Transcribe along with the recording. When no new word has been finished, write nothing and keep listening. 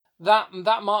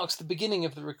that marks the beginning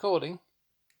of the recording.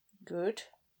 Good.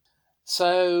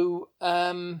 So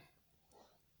I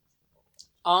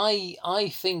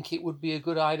think it would be a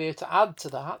good idea to add to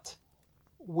that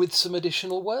with some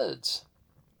additional words.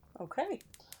 Okay.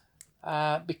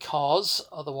 Because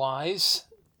otherwise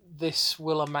this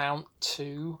will amount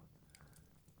to,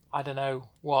 I don't know,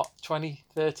 20,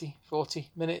 30, 40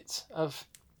 minutes of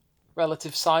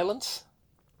relative silence.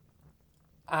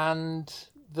 And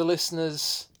the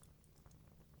listeners,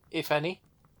 if any,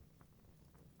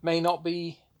 may not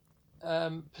be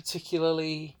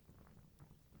particularly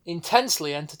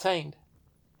intensely entertained.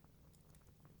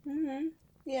 Mm-hmm.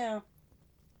 Yeah.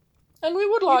 And we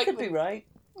would like You could be right.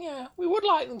 Yeah, we would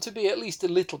like them to be at least a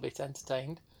little bit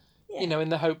entertained. Yeah. In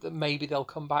the hope that maybe they'll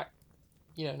come back,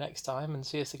 next time and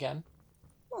see us again.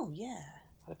 Oh, yeah.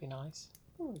 That'd be nice.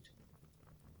 Good.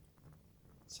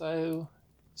 So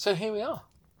here we are.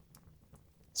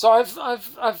 So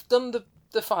I've done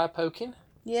the fire poking.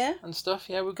 Yeah. And stuff.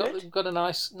 Yeah, we've got a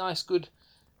nice good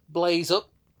blaze up.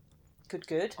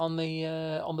 Good. On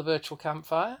the virtual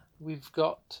campfire. We've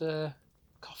got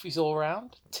coffees all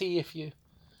around. Tea if you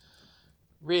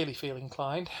really feel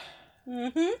inclined.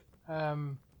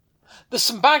 Mm-hmm. There's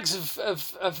some bags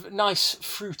of nice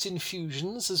fruit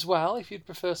infusions as well, if you'd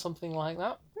prefer something like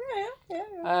that.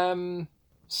 Yeah.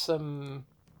 Some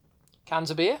cans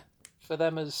of beer for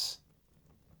them as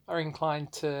are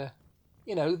inclined to,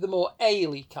 the more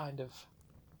ale-y kind of.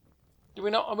 Are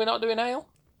we not doing ale?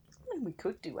 I mean, we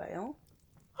could do ale.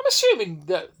 I'm assuming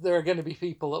that there are going to be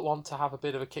people that want to have a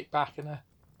bit of a kickback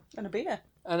and a beer.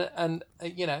 And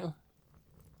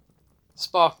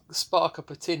spark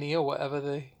up a tinny or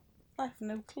whatever I have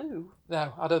no clue.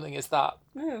 No, I don't think it's that.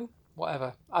 No.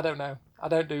 Whatever. I don't know. I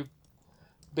don't do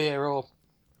beer or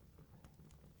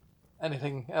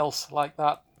anything else like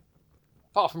that.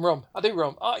 Apart from rum. I do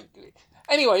rum.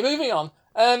 Anyway, moving on.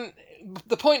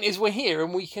 The point is we're here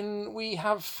and we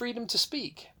have freedom to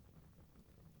speak.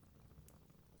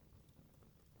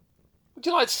 Would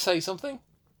you like to say something?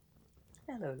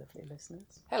 Hello, lovely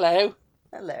listeners. Hello.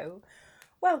 Hello.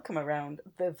 Welcome around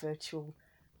the virtual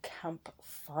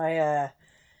campfire.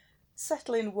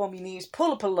 Settle in, warm your knees,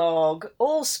 pull up a log,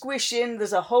 all squish in.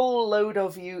 There's a whole load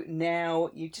of you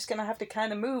now. You're just going to have to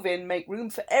kind of move in, make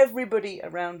room for everybody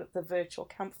around the virtual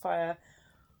campfire.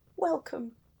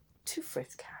 Welcome to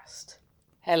Frithcast.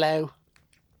 Hello.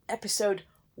 Episode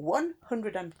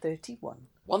 131.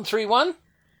 131?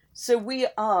 So we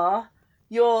are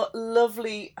your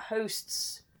lovely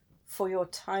hosts for your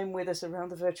time with us around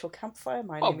the virtual campfire.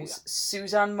 My name is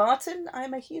Suzanne Martin.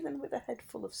 I'm a heathen with a head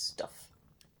full of stuff.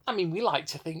 I mean, we like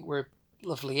to think we're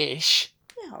lovely-ish.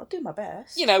 Yeah, I'll do my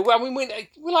best. We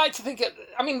like to think...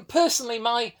 personally,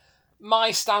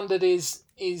 my standard is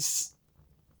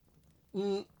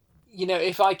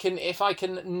if I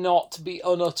can not be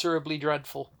unutterably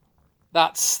dreadful,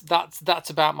 that's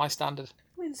about my standard.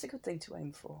 I mean, it's a good thing to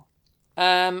aim for.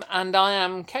 And I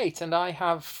am Kate, and I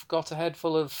have got a head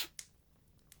full of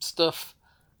stuff,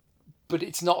 but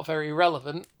it's not very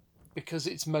relevant because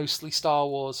it's mostly Star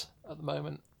Wars at the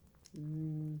moment.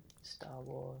 Star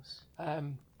Wars.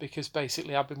 Because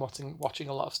basically I've been watching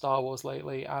a lot of Star Wars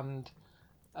lately, and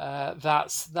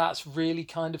that's really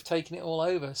kind of taken it all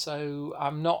over. So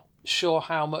I'm not sure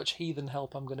how much heathen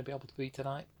help I'm going to be able to be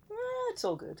tonight. It's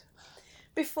all good.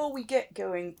 Before we get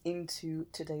going into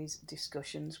today's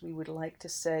discussions, we would like to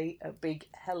say a big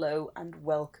hello and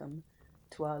welcome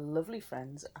to our lovely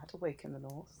friends at Awaken the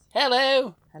North.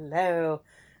 Hello! Hello!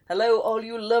 Hello, all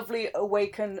you lovely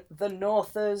Awaken the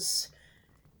Northers.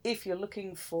 If you're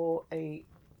looking for a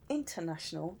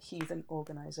international heathen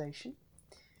organisation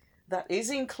that is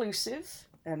inclusive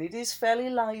and it is fairly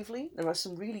lively, there are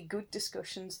some really good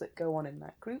discussions that go on in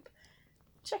that group,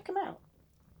 check them out.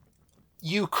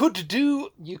 You could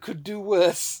do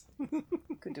worse.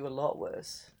 Could do a lot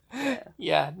worse.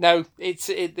 Yeah. No, it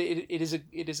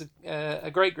is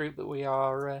a great group that we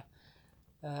are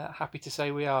happy to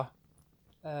say we are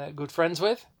good friends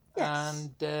with. Yes.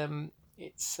 And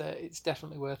it's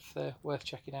definitely worth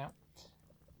checking out.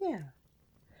 Yeah.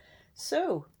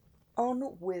 So,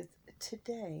 on with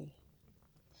today.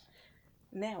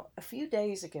 Now, a few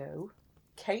days ago,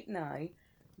 Kate and I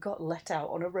got let out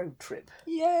on a road trip.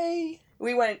 Yay!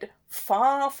 We went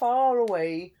far, far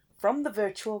away from the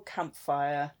virtual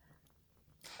campfire.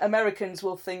 Americans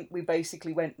will think we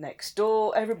basically went next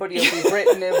door. Everybody will be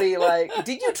Britain. They'll be like,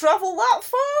 did you travel that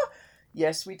far?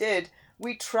 Yes, we did.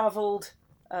 We travelled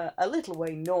a little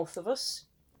way north of us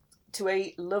to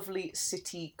a lovely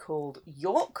city called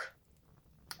York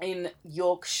in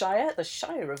Yorkshire, the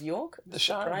Shire of York. The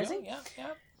Shire of York,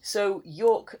 yeah. So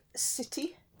York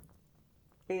City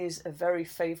is a very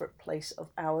favourite place of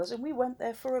ours, and we went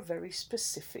there for a very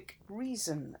specific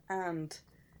reason. And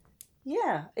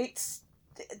yeah, it's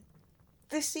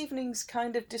this evening's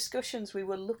kind of discussions we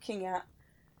were looking at,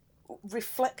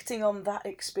 reflecting on that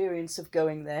experience of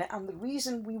going there and the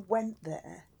reason we went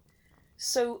there.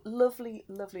 So lovely,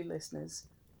 lovely listeners,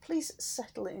 please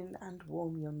settle in and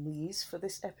warm your knees for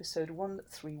this episode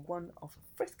 131 of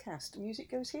Frithcast. Music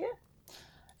goes here?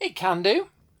 It can do.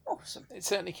 Awesome. It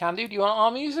certainly can do. Do you want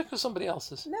our music or somebody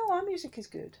else's? No, our music is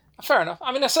good. Fair enough.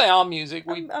 I mean, I say our music.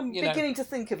 I'm beginning to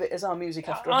think of it as our music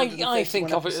after I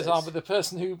think of it as our, but the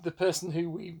person who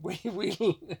we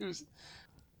who's,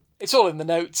 it's all in the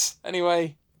notes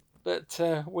anyway. But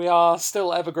we are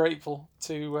still ever grateful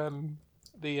to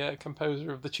the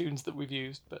composer of the tunes that we've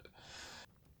used. But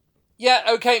yeah,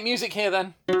 okay, music here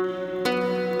then.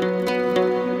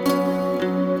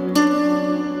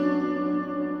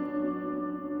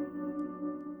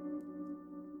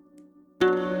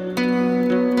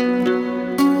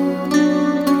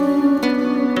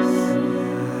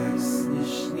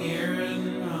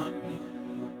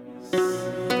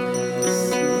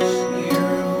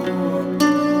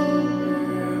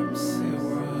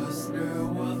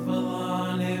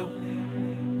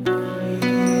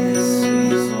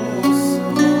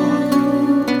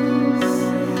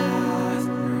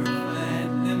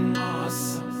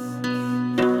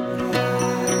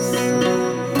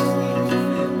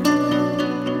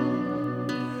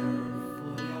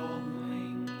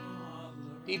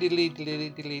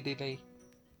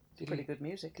 Pretty good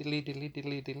music.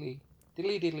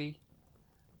 Diddly.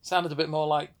 Sounded a bit more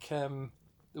like the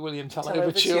William Tell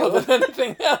Overture than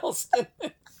anything else.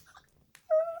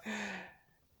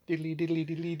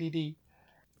 Diddly.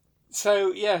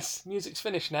 So yes, music's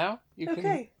finished now.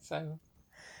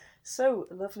 So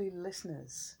lovely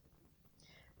listeners,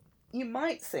 you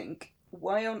might think,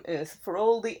 why on earth, for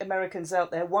all the Americans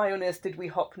out there, why on earth did we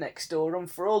hop next door? And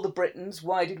for all the Britons,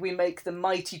 why did we make the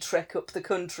mighty trek up the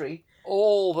country?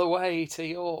 All the way to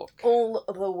York. All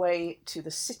the way to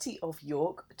the city of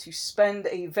York to spend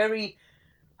a very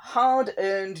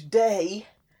hard-earned day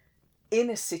in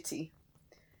a city.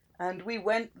 And we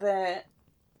went there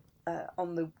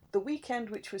on the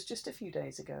weekend, which was just a few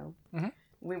days ago. Mm-hmm.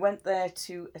 We went there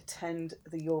to attend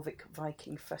the Jorvik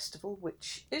Viking Festival,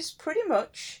 which is pretty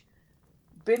much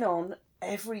been on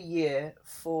every year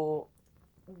for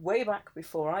way back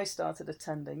before I started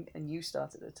attending and you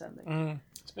started attending.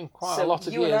 It's been quite a lot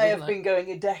of years. You and I have been going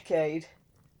a decade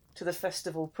to the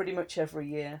festival pretty much every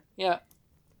year. Yeah.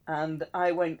 And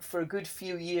I went for a good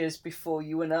few years before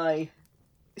you and I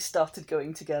started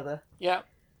going together. Yeah.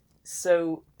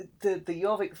 So the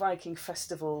Jorvik Viking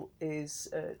Festival is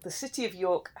the city of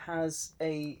York has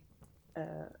a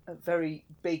very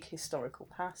big historical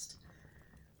past,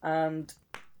 and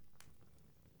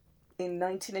in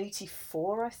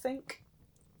 1984, I think,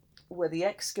 were the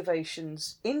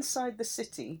excavations inside the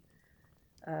city.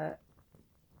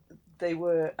 They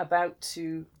were about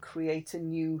to create a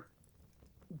new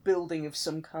building of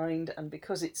some kind, and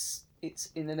because it's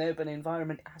in an urban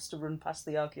environment, it has to run past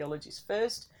the archaeologists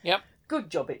first. Yep.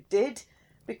 Good job it did,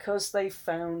 because they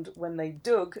found, when they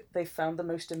dug, they found the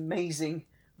most amazing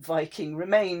Viking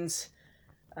remains.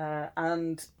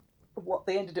 And what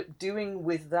they ended up doing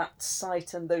with that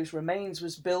site and those remains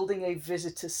was building a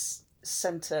visitor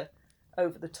centre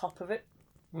over the top of it.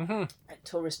 Mm-hmm. A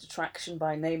tourist attraction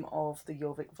by name of the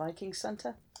Jorvik Viking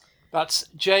Centre. That's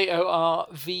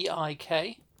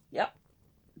Jorvik. Yep,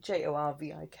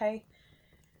 Jorvik.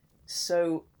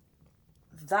 So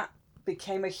that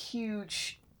became a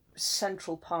huge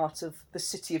central part of the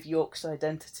city of York's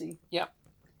identity. Yep.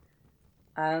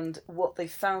 And what they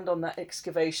found on that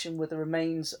excavation were the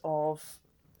remains of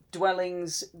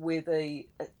dwellings with a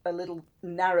little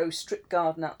narrow strip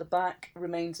garden at the back,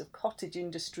 remains of cottage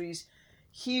industries,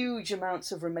 huge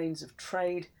amounts of remains of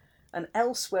trade, and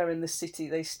elsewhere in the city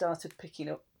they started picking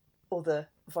up other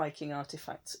Viking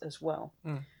artefacts as well,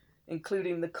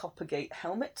 including the Coppergate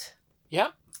helmet. Yeah.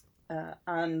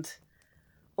 And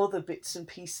other bits and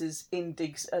pieces in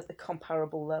digs at the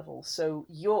comparable level. So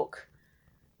York,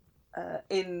 at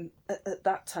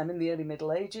that time in the early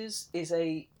Middle Ages, is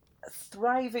a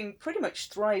pretty much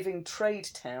thriving trade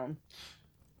town.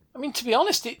 I mean, to be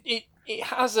honest, it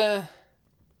has a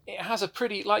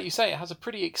pretty, like you say, it has a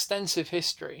pretty extensive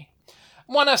history.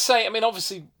 When I say, I mean,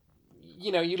 obviously,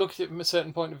 you look at it from a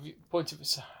certain point of view.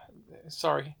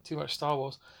 Sorry, too much Star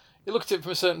Wars. You look at it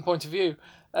from a certain point of view.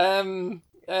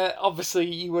 Obviously,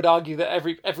 you would argue that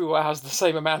everywhere has the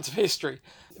same amount of history,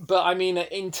 but I mean,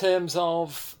 in terms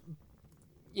of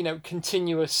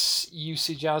continuous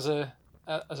usage as a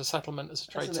as a settlement, as a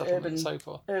trade an settlement, and so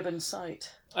forth. urban site.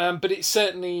 But it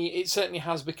certainly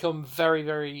has become very,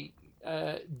 very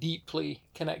deeply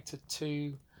connected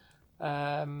to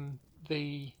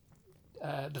the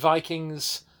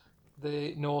Vikings,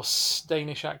 the Norse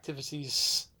Danish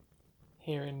activities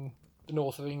here in the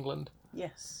north of England.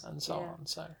 Yes. And so on.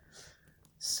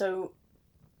 So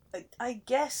I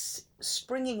guess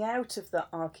springing out of that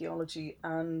archaeology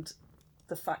and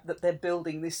the fact that they're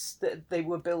building this, that they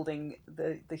were building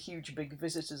the huge big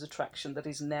visitors attraction that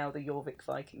is now the Jorvik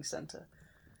Viking Centre,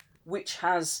 which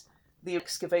has the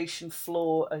excavation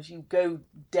floor. As you go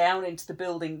down into the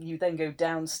building, you then go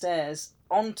downstairs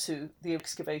onto the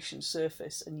excavation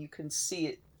surface and you can see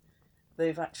it.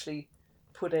 They've actually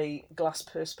put a glass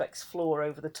perspex floor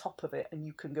over the top of it and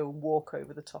you can go and walk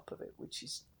over the top of it, which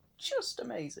is just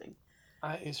amazing.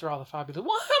 It's rather fabulous.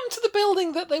 What happened to the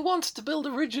building that they wanted to build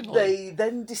originally? They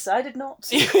then decided not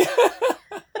to.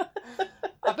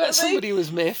 I bet somebody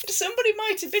was miffed. Somebody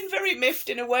might have been very miffed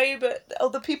in a way, but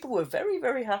other people were very,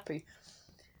 very happy.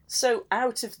 So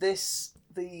out of this,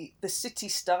 the city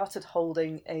started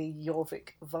holding a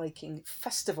Jorvik Viking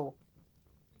festival,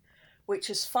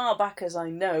 which as far back as I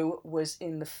know was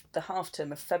in the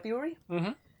half-term of February,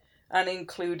 and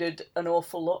included an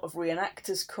awful lot of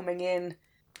reenactors coming in,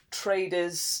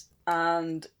 traders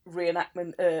and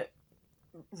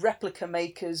replica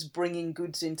makers bringing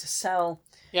goods in to sell.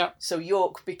 Yeah. So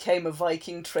York became a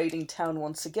Viking trading town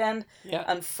once again. Yeah.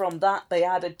 And from that they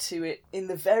added to it. In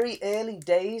the very early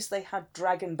days they had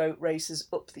dragon boat races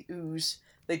up the Ouse.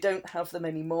 They don't have them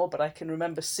anymore, but I can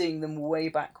remember seeing them way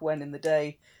back when in the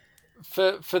day.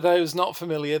 For those not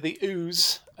familiar, the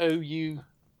Ouse,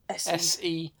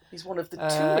 O-U-S-E, is one of the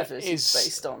two rivers it's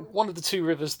based on. One of the two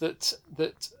rivers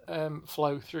that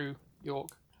flow through York.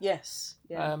 Yes.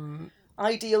 Yeah.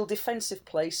 Ideal defensive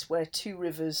place where two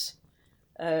rivers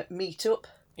meet up.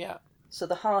 Yeah. So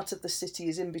the heart of the city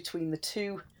is in between the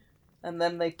two, and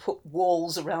then they put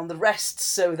walls around the rest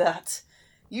so that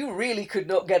you really could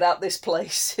not get out this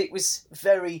place. It was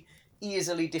very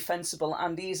easily defensible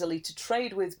and easily to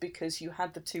trade with because you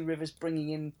had the two rivers bringing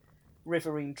in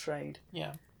riverine trade.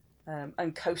 Yeah.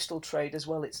 And coastal trade as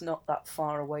well. It's not that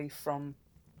far away from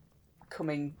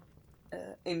coming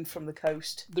in from the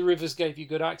coast. The rivers gave you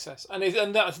good access, and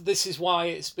this is why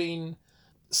it's been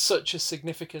such a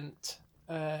significant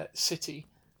city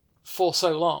for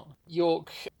so long. York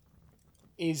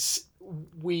is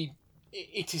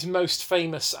most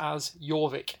famous as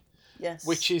Jorvik. Yes.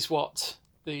 Which is what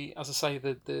the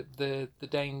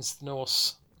Danes, the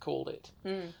Norse called it.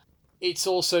 It's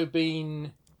also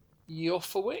been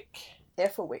Jorvik.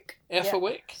 Yeah.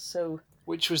 So,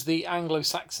 which was the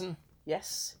Anglo-Saxon.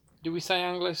 Yes. Do we say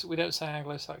Anglo? We don't say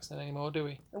Anglo-Saxon anymore, do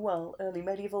we? Well, early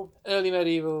medieval English.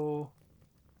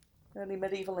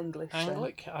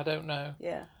 Anglic? I don't know.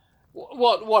 Yeah.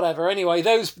 Whatever. Anyway,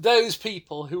 those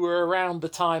people who were around the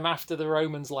time after the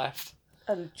Romans left.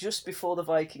 And just before the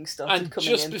Vikings started coming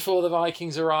in. And just before the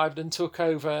Vikings arrived and took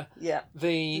over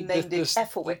the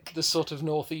sort of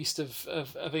northeast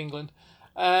of England.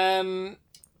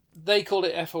 They called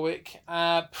it Efferwick.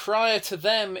 Prior to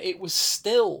them, it was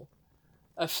still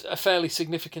a fairly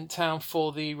significant town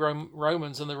for the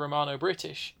Romans and the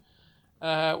Romano-British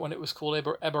when it was called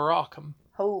Eboracum.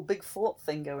 Whole big fort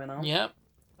thing going on. Yeah.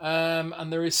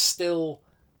 And there is still,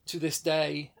 to this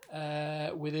day,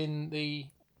 within the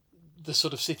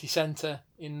sort of city centre,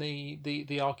 in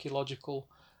the archaeological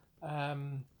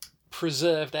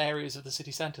preserved areas of the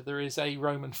city centre, there is a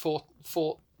Roman fort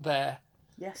there.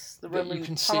 Yes, the Roman you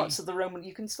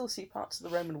can still see parts of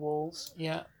the Roman walls.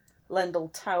 Yeah. Lendal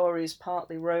Tower is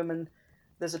partly Roman.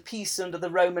 There's a piece under the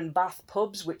Roman bath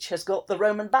pubs which has got the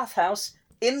Roman bathhouse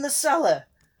in the cellar.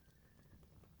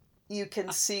 You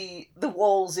can see the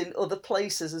walls in other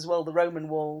places as well, the Roman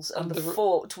walls, and the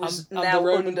fort was now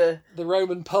under the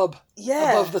Roman pub.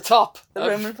 Yeah, above the top.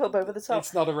 Roman pub over the top.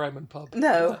 It's not a Roman pub.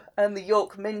 No, and the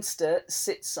York Minster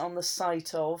sits on the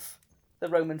site of the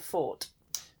Roman fort.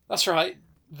 That's right.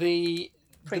 The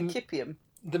Principium.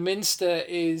 The Minster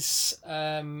is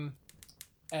a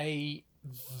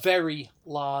very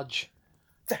large,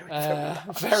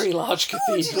 very large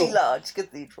cathedral. Hugely large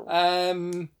cathedral.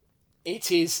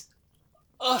 It is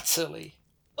utterly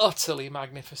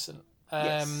magnificent.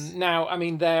 Yes. Now, I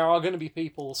mean, there are going to be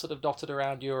people sort of dotted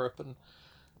around Europe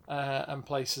and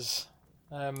places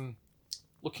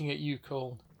looking at you,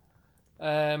 Colin.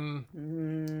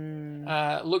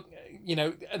 Look,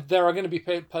 there are going to be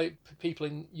people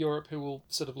in Europe who will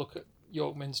sort of look at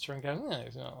York Minster and go, no,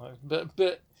 it's not.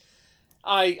 But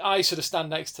I sort of stand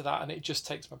next to that and it just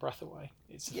takes my breath away.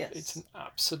 It's an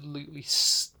absolutely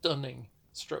stunning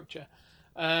structure.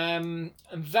 And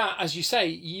that, as you say,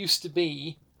 used to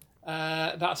be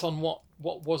that's on what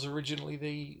was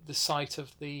originally the site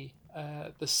of the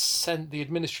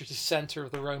administrative centre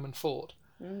of the Roman fort,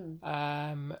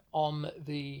 on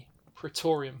the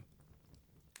Praetorium.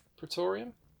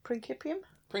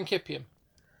 Principium.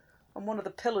 And one of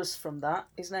the pillars from that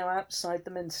is now outside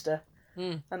the Minster.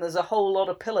 And there's a whole lot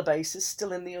of pillar bases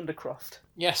still in the Undercroft.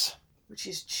 Yes. Which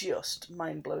is just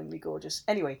mind-blowingly gorgeous.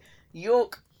 Anyway,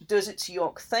 York does its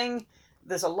York thing.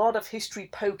 There's a lot of history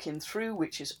poking through,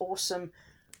 which is awesome.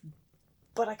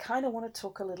 But I kind of want to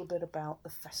talk a little bit about the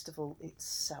festival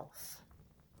itself.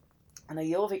 And a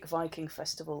Jorvik Viking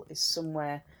festival is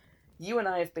somewhere you and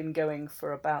I have been going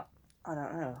for about, I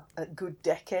don't know, a good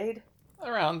decade.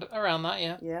 Around that,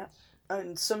 yeah. Yeah.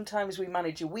 And sometimes we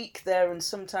manage a week there, and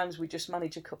sometimes we just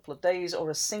manage a couple of days or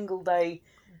a single day.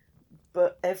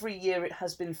 But every year it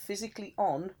has been physically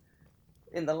on.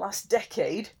 In the last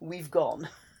decade, we've gone.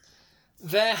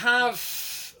 There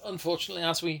have, unfortunately,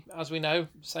 as we know,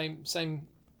 same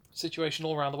situation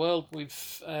all around the world.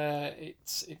 We've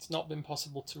it's not been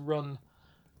possible to run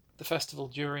the festival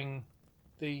during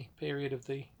the period of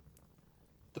the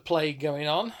plague going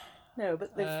on. No,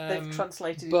 but they've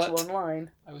translated it to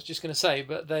online. I was just going to say,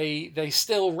 but they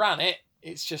still ran it.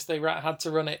 It's just they had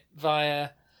to run it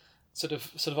via sort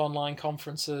of online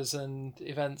conferences and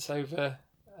events over.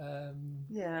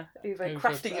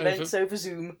 Crafting events over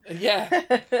Zoom. Yeah.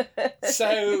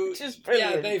 So which is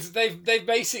brilliant. Yeah, they've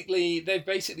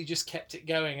basically just kept it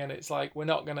going, and it's like we're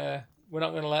not gonna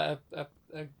let a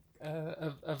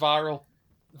viral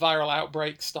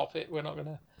outbreak stop it. We're not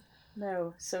gonna.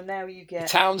 No. So now you get the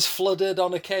town's flooded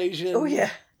on occasion. Oh yeah,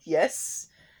 yes.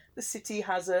 The city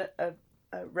has a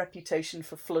reputation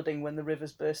for flooding when the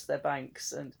rivers burst their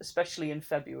banks, and especially in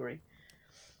February.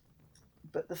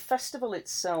 But the festival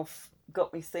itself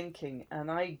got me thinking, and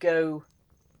I go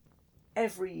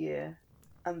every year,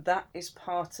 and that is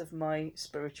part of my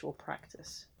spiritual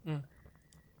practice.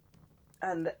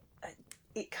 And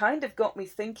it kind of got me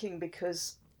thinking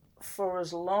because for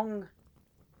as long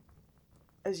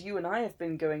as you and I have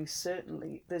been going,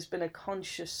 certainly, there's been a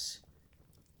conscious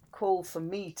call for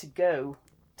me to go,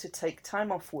 to take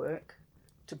time off work,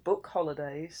 to book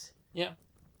holidays,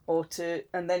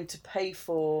 and then to pay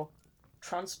for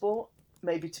transport,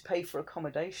 maybe to pay for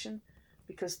accommodation,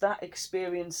 because that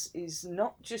experience is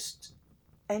not just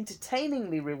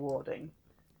entertainingly rewarding,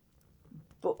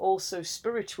 but also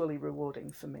spiritually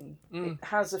rewarding for me. It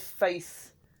has a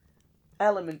faith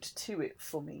element to it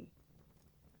for me.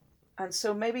 And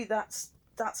so maybe that's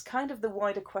kind of the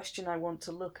wider question I want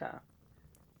to look at,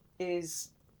 is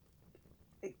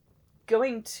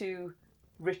going to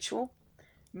ritual,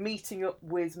 meeting up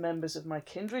with members of my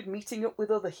kindred, meeting up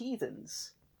with other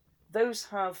heathens. Those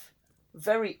have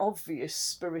very obvious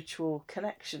spiritual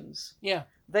connections. Yeah.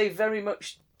 They very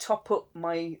much top up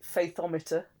my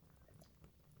faithometer.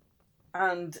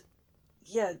 And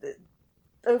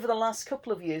over the last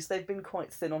couple of years, they've been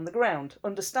quite thin on the ground.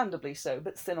 Understandably so,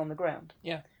 but thin on the ground.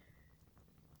 Yeah.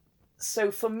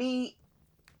 So for me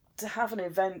to have an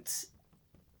event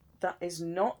that is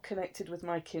not connected with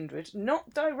my kindred,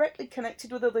 not directly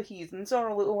connected with other heathens,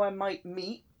 although I might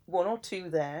meet one or two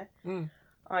there,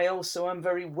 I also am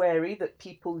very wary that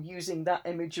people using that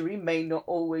imagery may not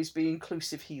always be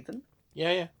inclusive heathen.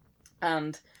 Yeah.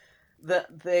 And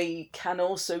that they can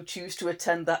also choose to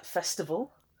attend that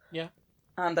festival. Yeah.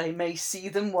 And I may see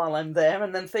them while I'm there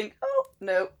and then think, oh,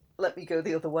 no, let me go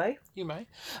the other way. You may.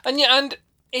 And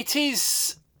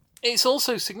it's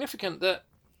also significant that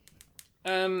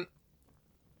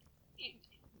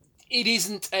it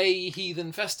isn't a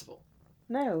heathen festival.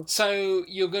 No. So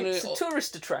it's a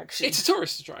tourist attraction. It's a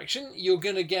tourist attraction. You're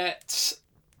going to get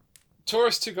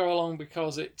tourists who go along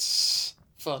because it's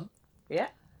fun. Yeah.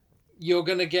 You're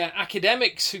going to get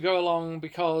academics who go along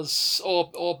because,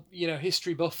 or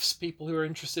history buffs, people who are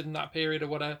interested in that period or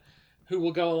whatever, who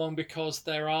will go along because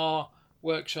there are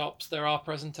workshops, there are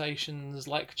presentations,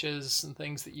 lectures, and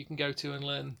things that you can go to and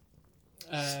learn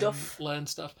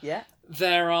stuff. Yeah.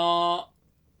 There are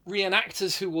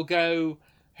reenactors who will go,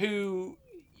 who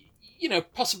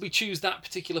possibly choose that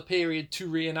particular period to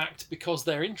reenact because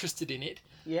they're interested in it.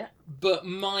 Yeah. But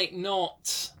might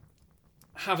not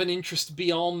have an interest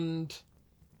beyond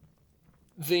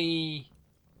the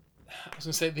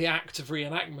act of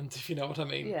reenactment, if you know what I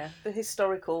mean. Yeah, the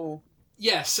historical.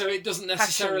 Yeah, so it doesn't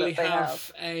necessarily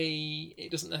have a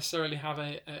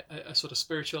sort of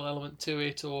spiritual element to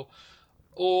it,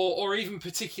 or even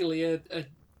particularly an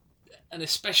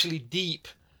especially deep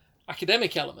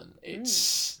academic element.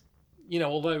 It's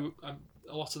although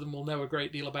a lot of them will know a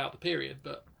great deal about the period,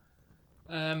 but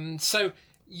so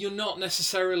you're not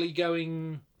necessarily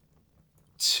going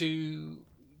to...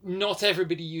 Not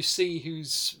everybody you see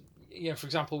who's, for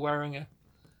example, wearing a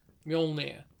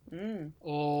Mjolnir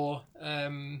or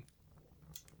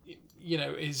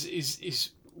is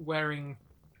wearing,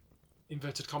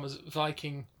 inverted commas,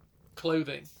 Viking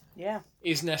clothing. Yeah.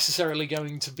 Is necessarily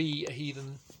going to be a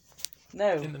heathen.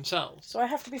 No. In themselves. So I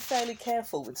have to be fairly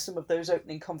careful with some of those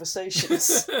opening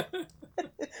conversations.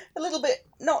 A little bit,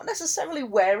 not necessarily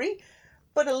wary,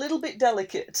 but a little bit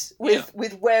delicate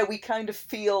with where we kind of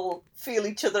feel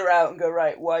each other out and go,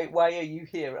 right, why are you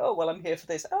here? Oh, well, I'm here for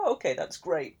this. Oh, okay, that's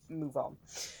great. Move on.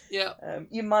 Yeah.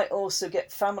 You might also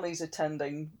get families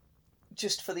attending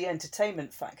just for the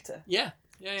entertainment factor. Yeah.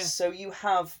 So you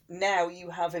have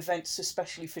events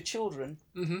especially for children.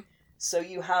 Mm-hmm. So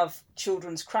you have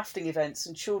children's crafting events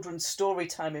and children's story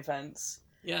time events.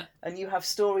 Yeah. And you have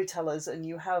storytellers and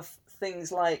you have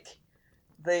things like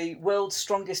the World's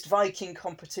Strongest Viking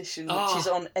competition, which is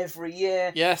on every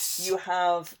year. Yes. You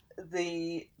have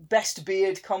the Best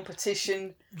Beard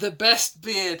competition. The Best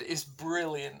Beard is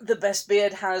brilliant. The Best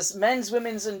Beard has men's,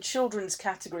 women's and children's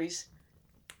categories.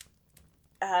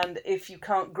 And if you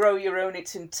can't grow your own,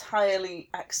 it's entirely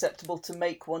acceptable to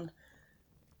make one.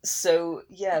 So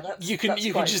that's you can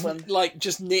just fun.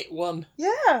 Just knit one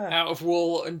out of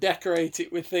wool and decorate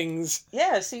it with things.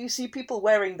 Yeah, so you see people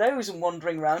wearing those and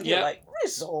wandering around. You're like,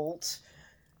 result.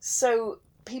 So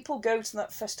people go to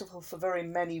that festival for very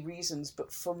many reasons,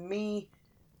 but for me,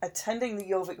 attending the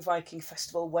Jorvik Viking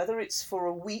Festival, whether it's for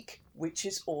a week, which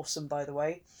is awesome by the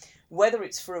way, whether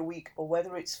it's for a week or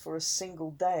whether it's for a single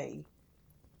day,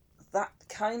 that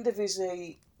kind of is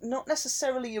not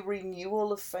necessarily a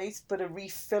renewal of faith, but a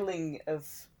refilling of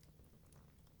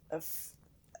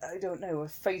I don't know, a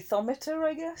faithometer,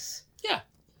 I guess. Yeah.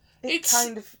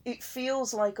 It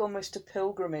feels like almost a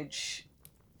pilgrimage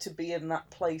to be in that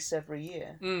place every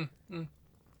year.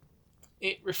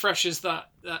 It refreshes that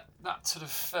sort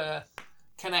of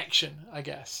connection, I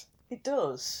guess. It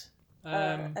does.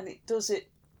 And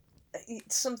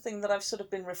it's something that I've sort of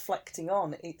been reflecting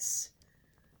on. It's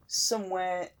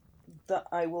somewhere that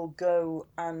I will go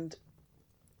and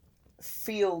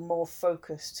feel more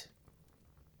focused.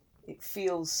 It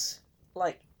feels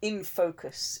like in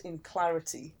focus, in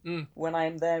clarity, when I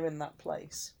am there in that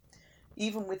place.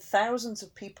 Even with thousands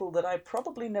of people that I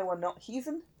probably know are not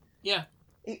heathen,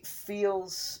 it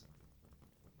feels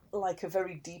like a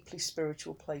very deeply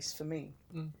spiritual place for me.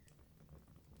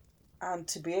 And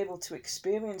to be able to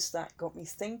experience that got me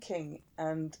thinking,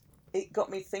 and it got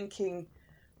me thinking,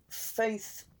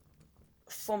 faith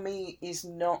for me is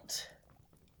not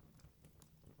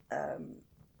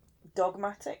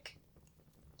dogmatic.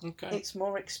 Okay. It's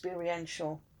more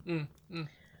experiential. And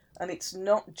it's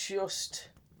not just...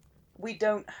 We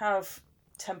don't have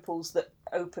temples that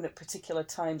open at particular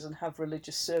times and have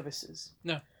religious services.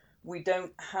 No. We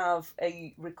don't have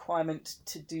a requirement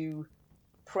to do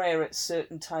prayer at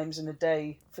certain times in a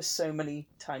day for so many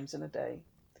times in a day.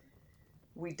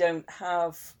 We don't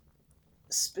have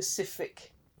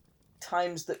specific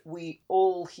times that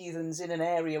all heathens in an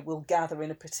area will gather in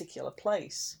a particular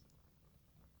place.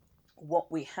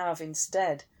 What we have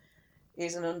instead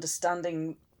is an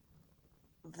understanding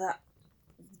that,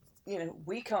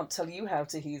 we can't tell you how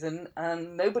to heathen,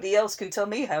 and nobody else can tell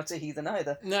me how to heathen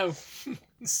either. No.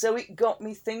 So it got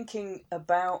me thinking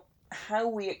about how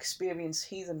we experience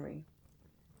heathenry.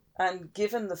 And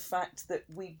given the fact that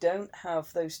we don't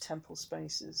have those temple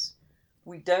spaces,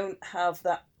 we don't have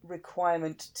that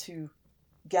requirement to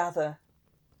gather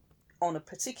on a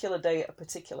particular day at a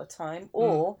particular time,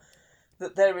 or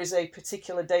that there is a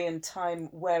particular day and time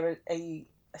where a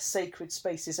sacred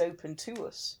space is open to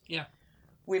us. Yeah.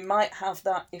 We might have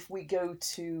that if we go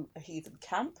to a heathen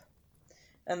camp,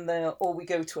 or we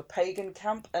go to a pagan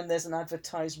camp and there's an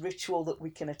advertised ritual that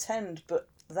we can attend, but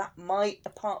that might,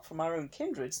 apart from our own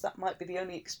kindreds, that might be the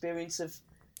only experience of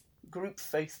group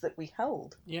faith that we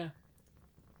held. Yeah.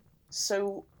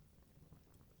 So,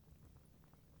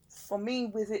 for me,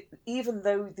 with it, even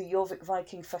though the Jorvik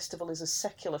Viking Festival is a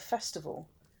secular festival,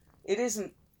 it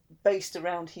isn't based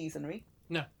around heathenry.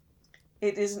 No.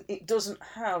 It isn't. It doesn't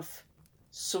have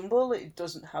Sumbul, it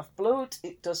doesn't have blood,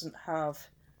 it doesn't have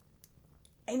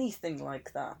anything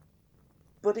like that.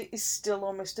 But it is still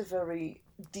almost a very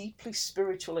deeply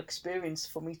spiritual experience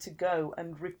for me to go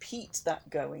and repeat that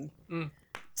going.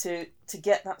 To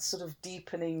get that sort of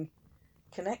deepening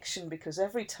connection, because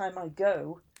every time I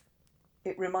go,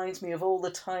 it reminds me of all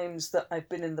the times that I've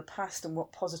been in the past and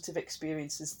what positive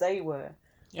experiences they were.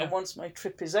 Yeah. And once my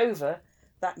trip is over,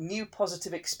 that new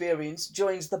positive experience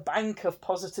joins the bank of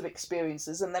positive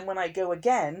experiences, and then when I go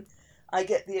again, I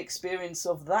get the experience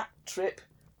of that trip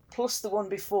plus the one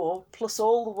before, plus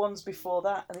all the ones before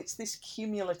that, and it's this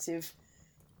cumulative,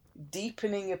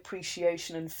 deepening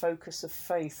appreciation and focus of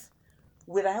faith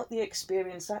without the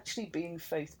experience actually being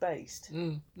faith-based.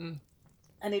 And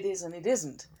it is and it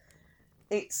isn't.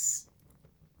 It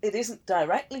isn't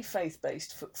directly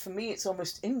faith-based. For me, it's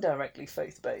almost indirectly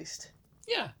faith-based.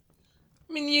 Yeah.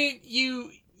 I mean,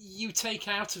 you take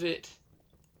out of it,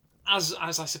 as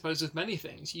I suppose with many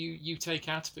things, you take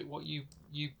out of it what you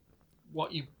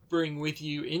bring with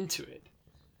you into it.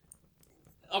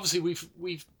 Obviously,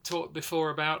 we've talked before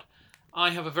about, I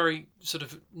have a very sort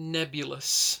of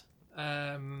nebulous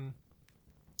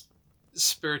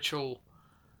spiritual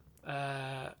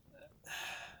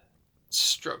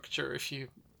structure,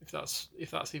 if that's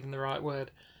even the right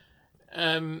word.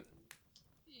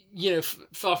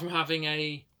 Far from having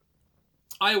I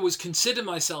always consider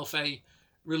myself a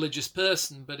religious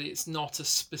person, but it's not a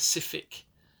specific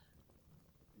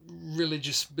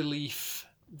religious belief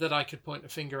that I could point a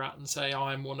finger at and say, oh,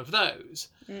 I'm one of those.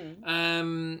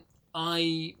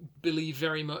 I believe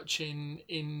very much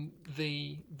in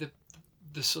the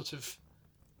sort of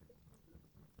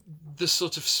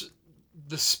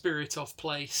the spirit of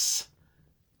place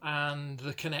and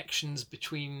the connections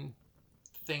between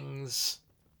things,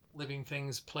 living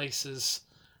things, places,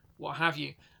 what have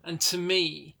you. And to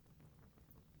me,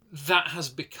 that has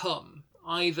become,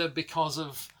 either because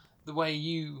of the way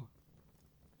you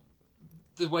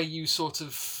sort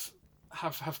of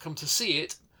have come to see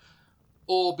it,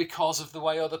 or because of the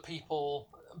way other people,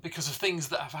 because of things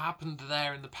that have happened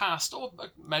there in the past, or a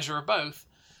measure of both,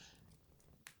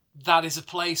 that is a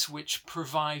place which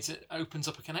opens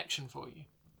up a connection for you.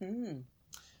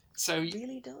 So it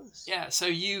really does. Yeah, so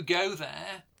you go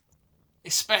there,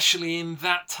 especially in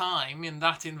that time, in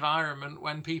that environment,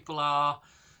 when people are,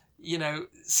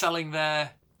 selling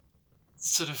their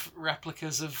sort of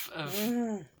replicas of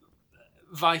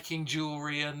Viking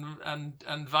jewellery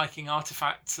and Viking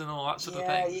artifacts and all that sort of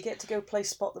thing. Yeah, you get to go play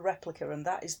Spot the Replica, and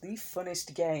that is the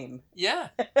funnest game. Yeah.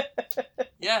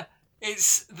 Yeah.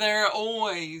 There are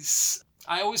always,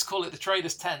 I always call it the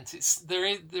trader's tent.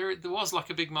 There was like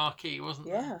a big marquee, wasn't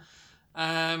there?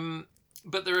 Yeah.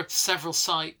 But there are several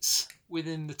sites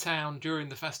within the town during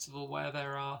the festival where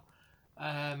there are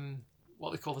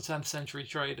what they call the 10th century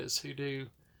traders who do.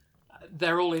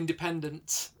 They're all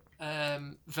independent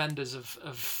vendors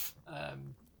of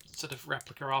sort of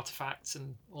replica artifacts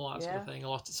and all that sort of thing.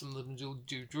 Some of them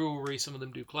do jewellery, some of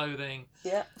them do clothing.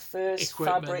 Yeah, furs,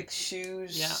 equipment. fabrics,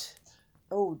 shoes. Yeah.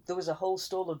 Oh, there was a whole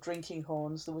stall of drinking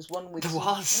horns. There was one with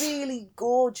really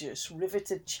gorgeous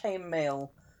riveted chainmail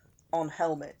on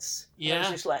helmets. Yeah. And I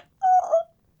was just like,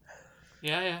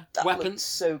 yeah. That Weapons looks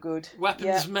so good.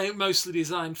 Weapons mostly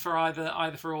designed for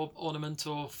either for ornament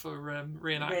or for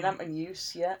reenactment. Reenactment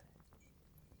use, yeah.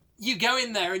 You go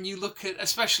in there and you look at,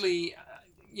 especially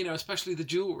the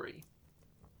jewellery.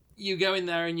 You go in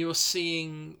there and you're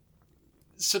seeing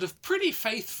sort of pretty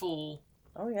faithful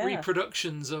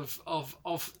reproductions of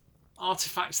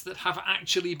artifacts that have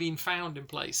actually been found in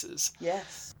places.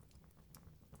 Yes.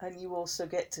 And you also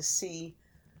get to see,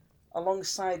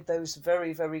 alongside those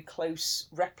very, very close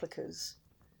replicas,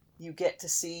 you get to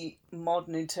see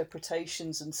modern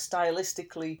interpretations and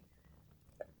stylistically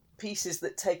pieces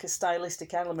that take a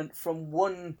stylistic element from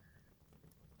one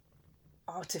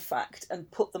artifact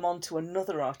and put them onto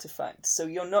another artifact. So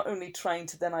you're not only trying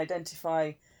to then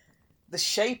identify the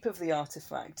shape of the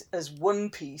artifact as one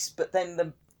piece, but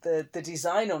then the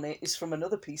design on it is from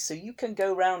another piece. So you can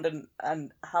go around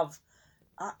and have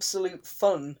absolute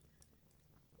fun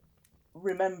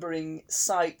remembering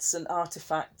sites and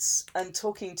artifacts and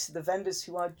talking to the vendors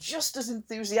who are just as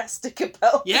enthusiastic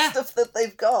about the stuff that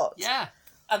they've got. Yeah.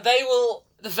 And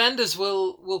the vendors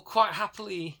will quite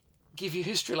happily give you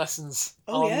history lessons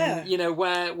on,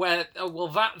 where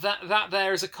that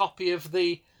there is a copy of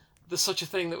the such a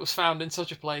thing that was found in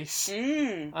such a place,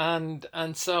 and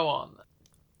so on.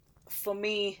 For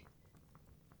me,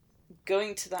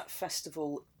 going to that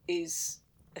festival is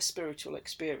a spiritual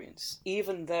experience,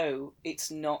 even though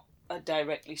it's not a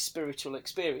directly spiritual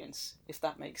experience, if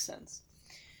that makes sense.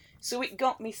 So it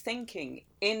got me thinking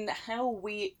in how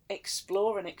we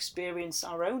explore and experience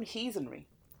our own heathenry.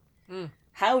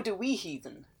 How do we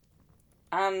heathen?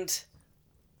 And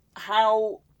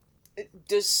how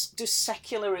does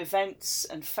secular events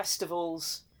and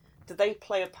festivals, do they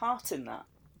play a part in that?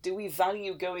 Do we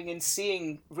value going and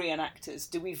seeing reenactors?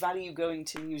 Do we value going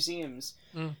to museums?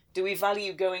 Do we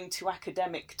value going to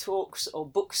academic talks or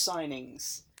book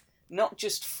signings? Not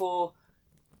just for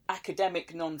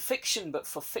academic non-fiction, but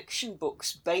for fiction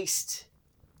books based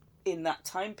in that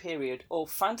time period, or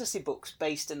fantasy books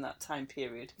based in that time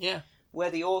period. Yeah. where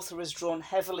the author has drawn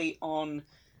heavily on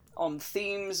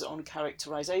themes, on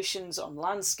characterizations, on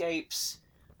landscapes,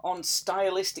 on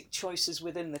stylistic choices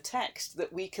within the text,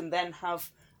 that we can then have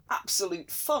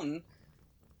absolute fun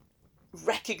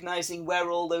recognizing where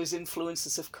all those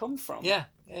influences have come from. Yeah,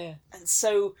 yeah. And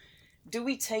so, do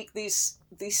we take these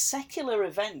secular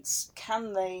events,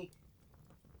 can they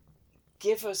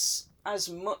give us as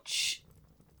much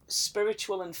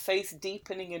spiritual and faith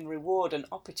deepening and reward and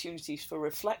opportunities for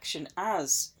reflection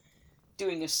as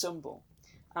doing a sumbel,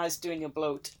 as doing a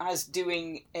bloat, as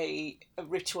doing a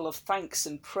ritual of thanks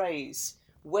and praise,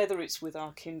 whether it's with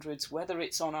our kindreds, whether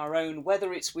it's on our own,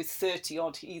 whether it's with 30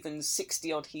 odd heathens,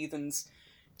 60 odd heathens,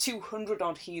 200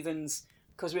 odd heathens,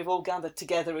 because we've all gathered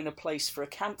together in a place for a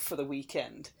camp for the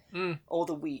weekend or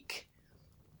the week.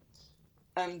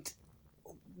 And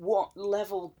what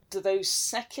level do those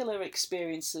secular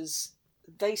experiences,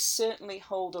 they certainly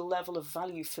hold a level of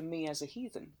value for me as a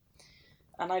heathen.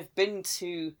 And I've been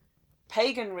to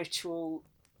pagan ritual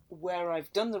where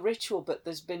I've done the ritual, but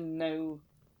there's been no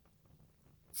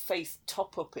faith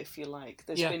top-up, if you like.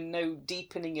 There's been no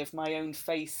deepening of my own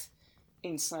faith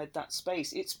inside that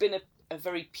space. It's been a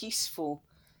very peaceful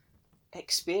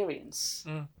experience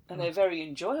and a very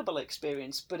enjoyable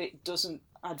experience, but it doesn't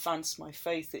advance my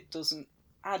faith. It doesn't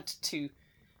add to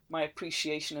my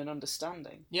appreciation and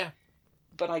understanding. Yeah.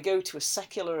 But I go to a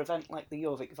secular event like the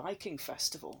Jorvik Viking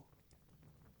Festival,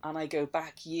 and I go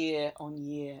back year on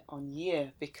year on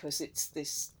year because it's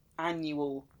this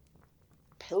annual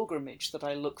pilgrimage that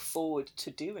I look forward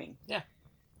to doing. Yeah.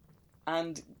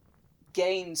 And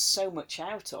gain so much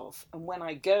out of. And when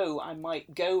I go, I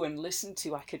might go and listen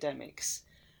to academics.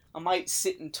 I might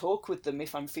sit and talk with them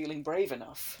if I'm feeling brave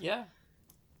enough. Yeah.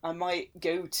 I might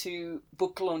go to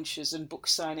book launches and book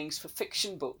signings for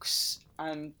fiction books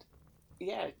and,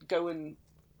 go and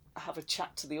have a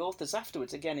chat to the authors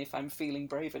afterwards, again, if I'm feeling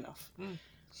brave enough.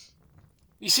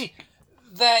 You see,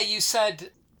 there you said,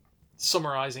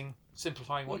 summarising,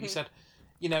 simplifying what you said,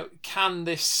 can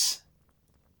this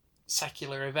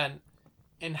secular event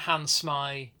enhance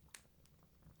my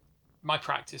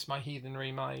practice, my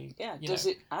heathenry, does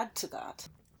it add to that?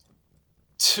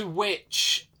 To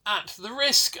which, at the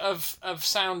risk of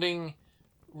sounding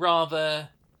rather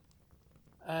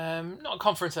not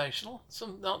confrontational,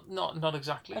 not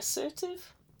exactly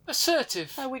assertive.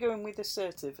 How are we going with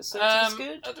assertive is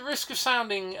good. At the risk of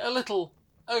sounding a little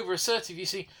over assertive, you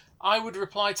see, I would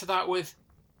reply to that with,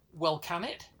 well, can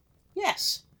it?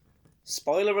 Yes.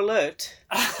 Spoiler alert.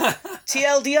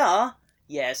 TLDR,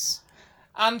 yes.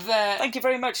 And there... Thank you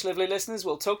very much, lovely listeners.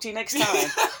 We'll talk to you next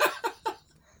time.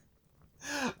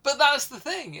 But that's the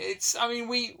thing. It's, I mean,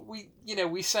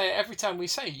 we say, every time we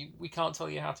say, we can't tell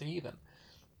you how to heathen.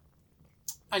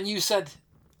 And you said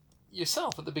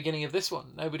yourself at the beginning of this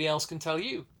one, nobody else can tell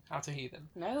you how to heathen.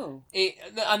 No.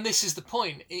 And this is the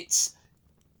point. It's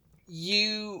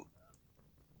you...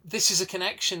 This is a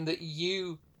connection that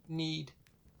you need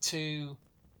to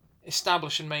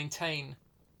establish and maintain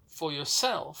for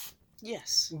yourself.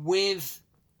 Yes. With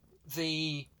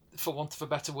the, for want of a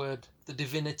better word, the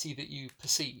divinity that you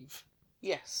perceive.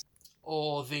 Yes.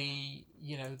 Or the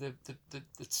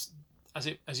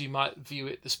as you might view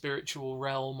it, the spiritual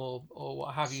realm or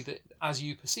what have you, that as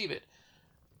you perceive it.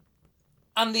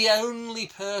 And the only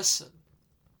person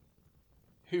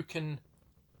who can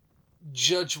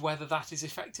judge whether that is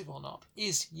effective or not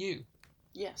is you.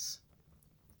 Yes.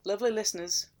 Lovely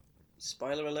listeners,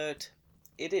 spoiler alert,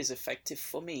 it is effective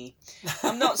for me.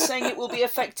 I'm not saying it will be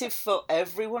effective for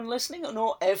everyone listening,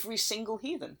 nor every single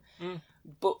heathen.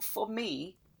 But for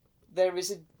me, there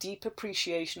is a deep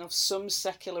appreciation of some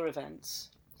secular events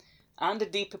and a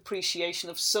deep appreciation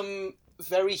of some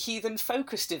very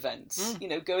heathen-focused events.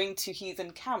 Going to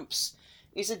heathen camps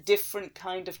is a different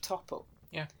kind of top-up.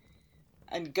 Yeah.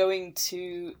 And going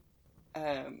to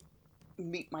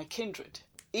meet my kindred,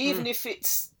 even if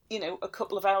it's, a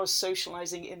couple of hours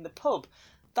socialising in the pub,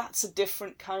 that's a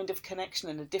different kind of connection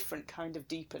and a different kind of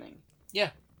deepening.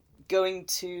 Yeah. Going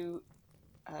to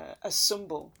a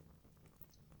sumbel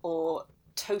or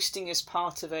toasting as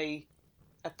part of a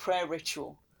prayer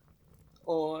ritual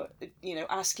or,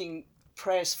 asking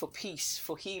prayers for peace,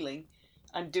 for healing,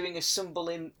 and doing a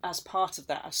sumbel as part of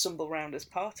that, a sumbel round as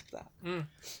part of that.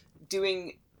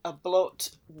 Doing a blot,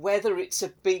 whether it's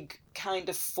a big kind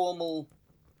of formal,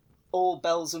 all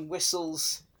bells and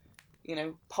whistles,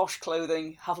 posh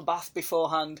clothing, have a bath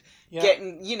beforehand,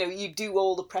 getting, you do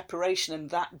all the preparation and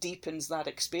that deepens that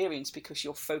experience because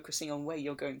you're focusing on where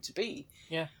you're going to be.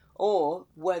 Yeah. Or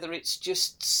whether it's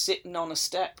just sitting on a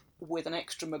step with an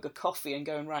extra mug of coffee and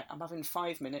going, right, I'm having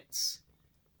 5 minutes.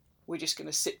 We're just going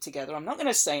to sit together. I'm not going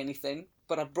to say anything,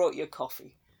 but I brought you a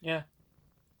coffee. Yeah.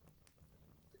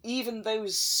 Even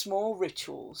those small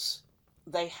rituals,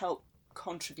 they help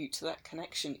contribute to that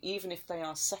connection, even if they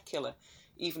are secular,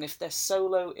 even if they're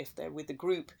solo, if they're with a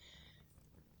group.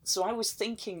 So I was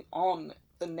thinking on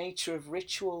the nature of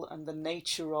ritual and the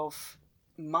nature of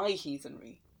my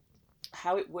heathenry,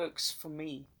 how it works for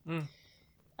me.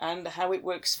 And how it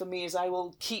works for me is I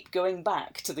will keep going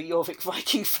back to the Jorvik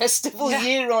Viking Festival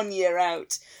year on, year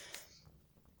out.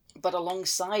 But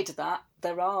alongside that,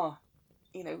 there are,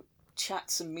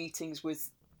 chats and meetings with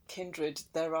kindred.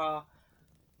 There are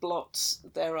blots,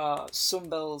 there are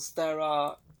sunbells, there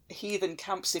are heathen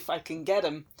camps if I can get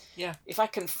them. Yeah. If I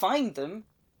can find them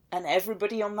and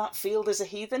everybody on that field is a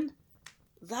heathen,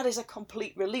 that is a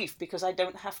complete relief because I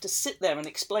don't have to sit there and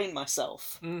explain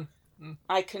myself.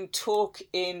 I can talk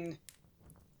in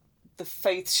the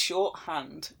faith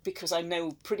shorthand because I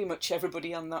know pretty much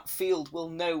everybody on that field will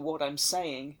know what I'm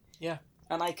saying. Yeah.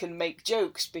 And I can make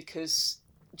jokes because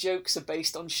jokes are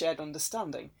based on shared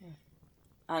understanding.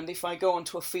 And if I go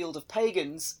onto a field of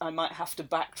pagans, I might have to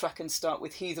backtrack and start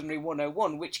with Heathenry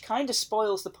 101, which kind of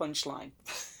spoils the punchline.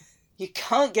 You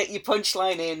can't get your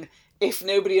punchline in if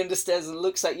nobody understands and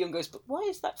looks at you and goes, but why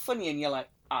is that funny? And you're like,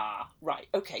 right,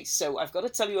 okay, so I've got to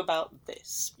tell you about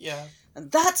this. Yeah. And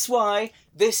that's why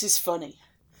this is funny.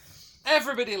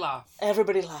 Everybody laugh.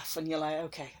 Everybody laugh, and you're like,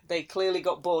 okay, they clearly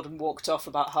got bored and walked off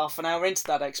about half an hour into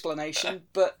that explanation.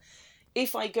 But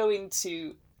if I go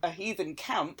into a heathen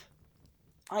camp,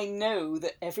 I know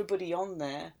that everybody on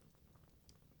there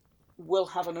will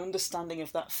have an understanding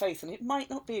of that faith, and it might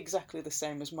not be exactly the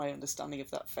same as my understanding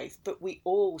of that faith, but we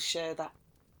all share that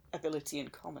ability in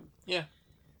common. Yeah.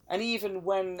 And even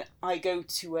when I go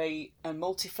to a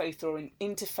multi-faith or an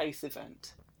interfaith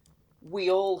event, we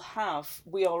are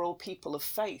all people of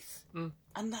faith.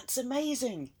 And that's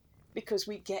amazing because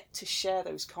we get to share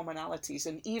those commonalities.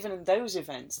 And even in those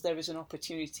events, there is an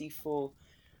opportunity for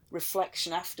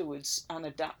reflection afterwards and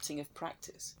adapting of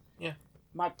practice. Yeah.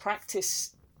 My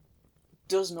practice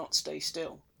does not stay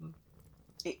still.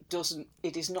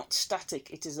 It is not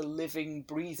static. It is a living,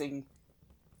 breathing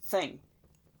thing.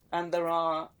 And there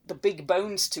are the big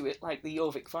bones to it, like the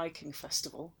Jorvik Viking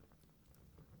Festival,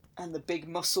 and the big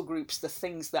muscle groups, the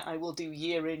things that I will do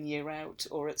year in, year out,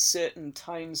 or at certain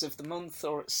times of the month,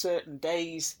 or at certain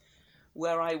days,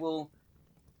 where I will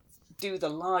do the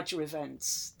larger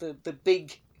events, the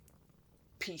big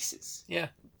pieces. Yeah.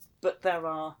 But there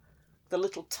are the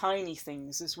little tiny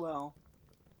things as well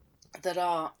that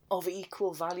are of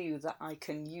equal value that I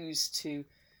can use to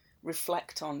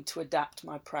reflect on, to adapt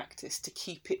my practice, to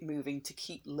keep it moving, to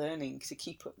keep learning, to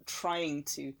keep trying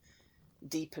to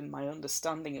deepen my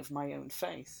understanding of my own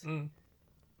faith,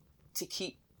 to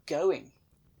keep going.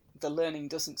 The learning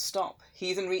doesn't stop.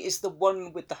 Heathenry is the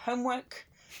one with the homework.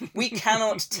 We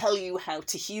cannot tell you how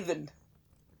to heathen.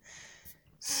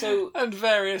 So, and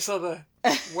various other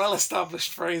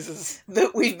well-established phrases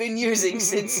that we've been using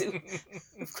since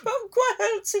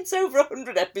over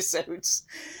 100 episodes.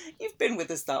 You've been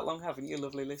with us that long, haven't you,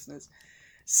 lovely listeners?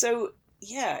 So,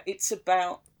 yeah, it's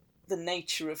about the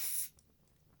nature of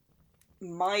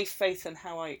my faith and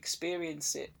how I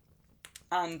experience it,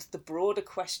 and the broader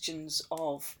questions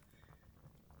of,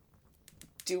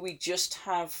 do we just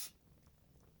have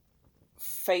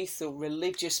faith or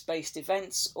religious-based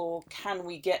events, or can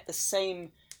we get the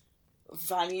same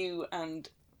value and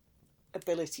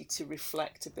ability to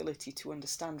reflect, ability to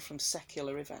understand from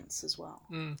secular events as well?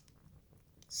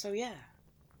 So yeah,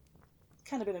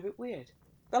 kind of been a bit weird.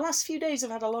 The last few days I've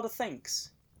had a lot of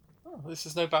thinks. Oh, this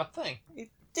is no bad thing. It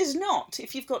is not,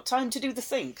 if you've got time to do the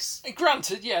thinks.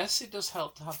 Granted, yes, it does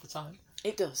help to have the time.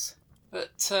 It does. But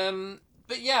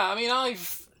yeah, I mean,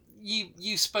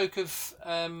 you spoke of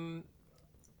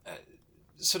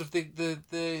sort of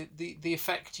the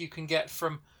effect you can get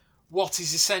from what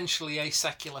is essentially a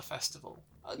secular festival.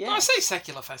 Yeah. I say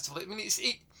secular festival. I mean,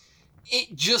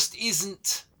 it just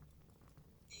isn't.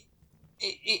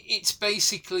 It's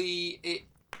basically,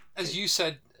 as you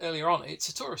said earlier on, it's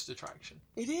a tourist attraction.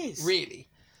 It is. Really.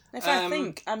 If I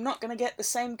think I'm not going to get the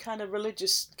same kind of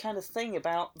religious kind of thing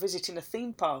about visiting a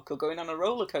theme park or going on a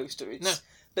roller coaster. No.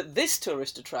 But this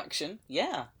tourist attraction,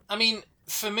 yeah. I mean,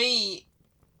 for me,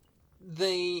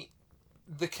 the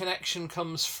connection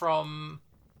comes from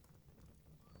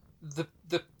the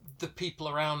people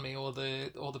around me, or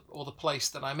the place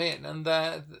that I'm in, and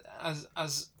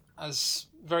as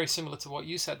very similar to what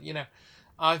you said. You know,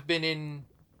 I've been in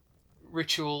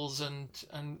rituals and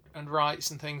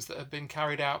rites and things that have been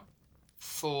carried out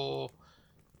for,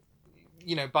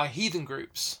 by heathen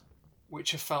groups,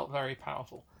 which have felt very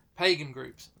powerful, pagan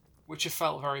groups, which have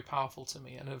felt very powerful to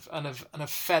me, and have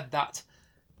fed that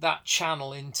that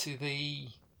channel into the,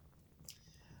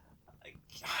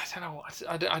 I don't know,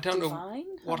 I don't Divine? know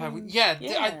what I would. Yeah.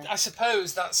 I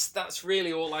suppose that's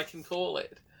really all I can call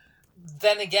it.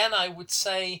 Then again, I would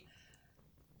say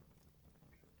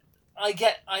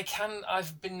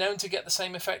I've been known to get the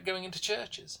same effect going into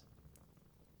churches.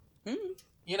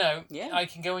 You know, Yeah. I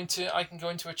can go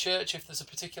into a church if there's a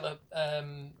particular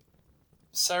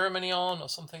ceremony on or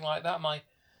something like that. My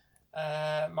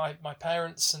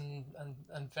parents and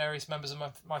various members of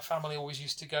my family always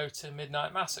used to go to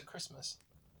midnight mass at Christmas.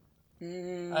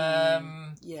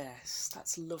 Yes,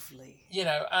 that's lovely. You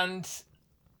know, and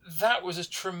that was a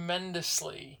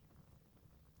tremendously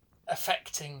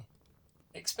affecting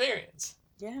experience.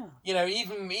 Yeah. You know,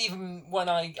 even when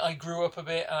I grew up a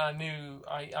bit and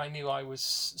I knew I was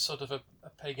sort of a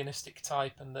paganistic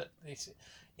type, and that,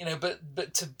 you know,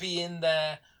 but to be in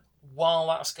there while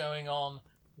that's going on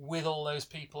with all those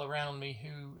people around me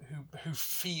who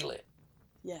feel it.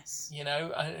 Yes. You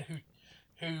know,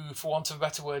 who, for want of a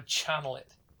better word, channel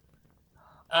it.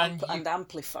 And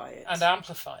amplify it.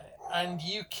 And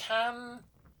you can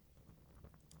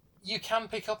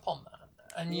pick up on that,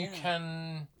 and you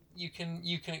can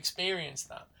experience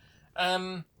that.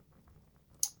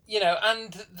 You know,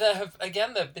 and there have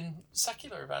been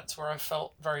secular events where I've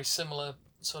felt very similar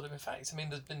sort of effects. I mean,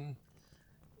 there's been,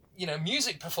 you know,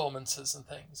 music performances and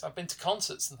things. I've been to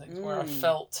concerts and things where I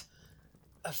felt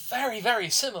a very, very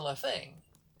similar thing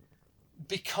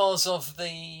because of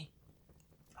the,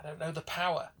 I don't know, the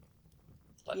power.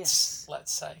 Let's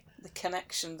say the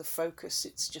connection, the focus.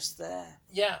 It's just there.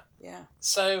 Yeah. Yeah.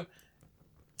 So,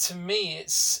 to me,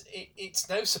 it's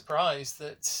no surprise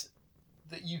that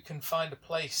you can find a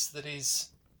place that is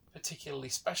particularly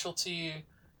special to you,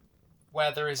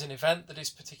 where there is an event that is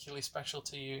particularly special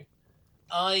to you.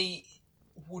 I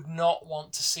would not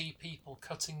want to see people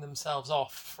cutting themselves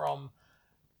off from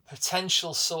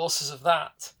potential sources of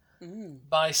that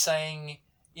by saying,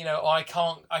 you know, I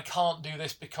can't do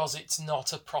this because it's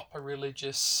not a proper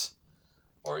religious,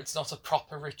 or it's not a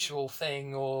proper ritual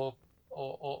thing, or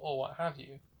what have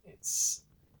you. It's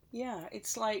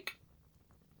like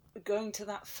going to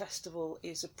that festival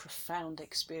is a profound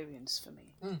experience for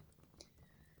me.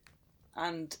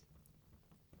 And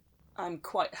I'm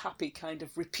quite happy kind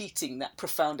of repeating that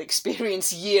profound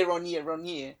experience year on year on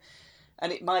year.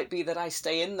 And it might be that I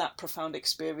stay in that profound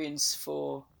experience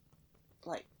for,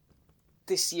 like,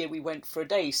 this year we went for a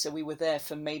day, so we were there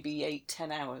for maybe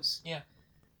 8-10 hours. Yeah.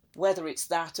 Whether it's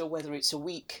that or whether it's a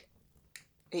week,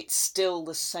 it's still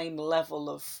the same level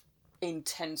of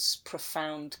intense,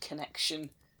 profound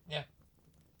connection. Yeah.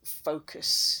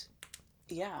 Focus.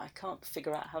 Yeah, I can't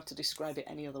figure out how to describe it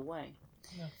any other way.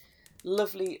 Yeah.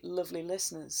 Lovely, lovely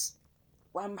listeners.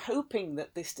 Well, I'm hoping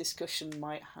that this discussion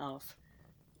might have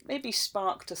maybe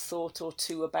sparked a thought or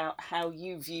two about how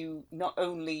you view not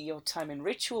only your time in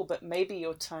ritual, but maybe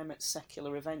your time at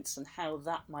secular events, and how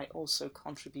that might also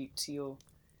contribute to your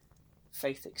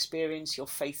faith experience, your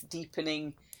faith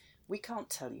deepening. We can't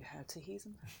tell you how to,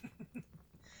 heathen.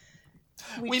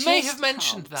 We may have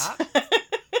mentioned that.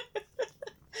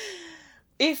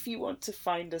 If you want to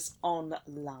find us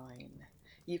online,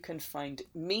 you can find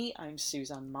me. I'm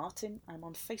Suzanne Martin. I'm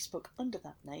on Facebook under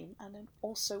that name, and I'm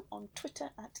also on Twitter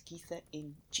at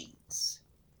GeethaInJeans.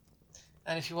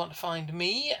 And if you want to find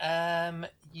me,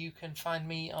 you can find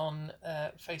me on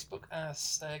Facebook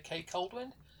as Kate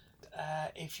Coldwind.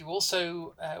 If you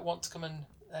also want to come and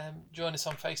join us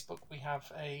on Facebook, we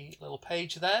have a little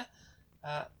page there.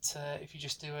 If you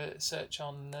just do a search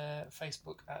on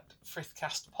Facebook at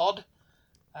Frithcast Pod,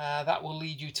 that will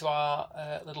lead you to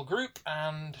our little group,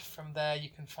 and from there you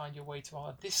can find your way to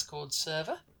our Discord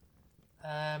server,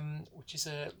 which is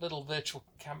a little virtual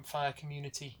campfire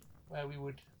community where we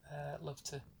would love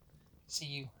to see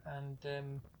you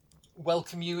and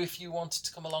welcome you if you wanted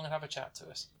to come along and have a chat to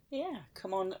us. Yeah,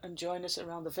 come on and join us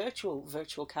around the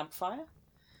virtual campfire.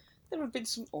 There have been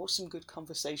some awesome good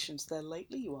conversations there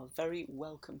lately. You are very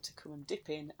welcome to come and dip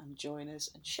in and join us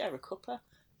and share a cuppa,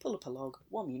 pull up a log,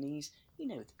 warm your knees. You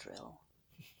know the drill.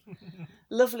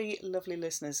 Lovely, lovely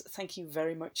listeners, thank you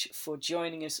very much for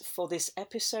joining us for this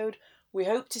episode. We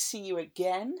hope to see you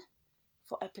again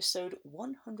for episode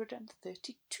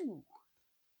 132.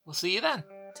 We'll see you then.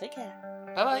 Take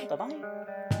care. Bye-bye.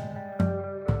 Bye-bye.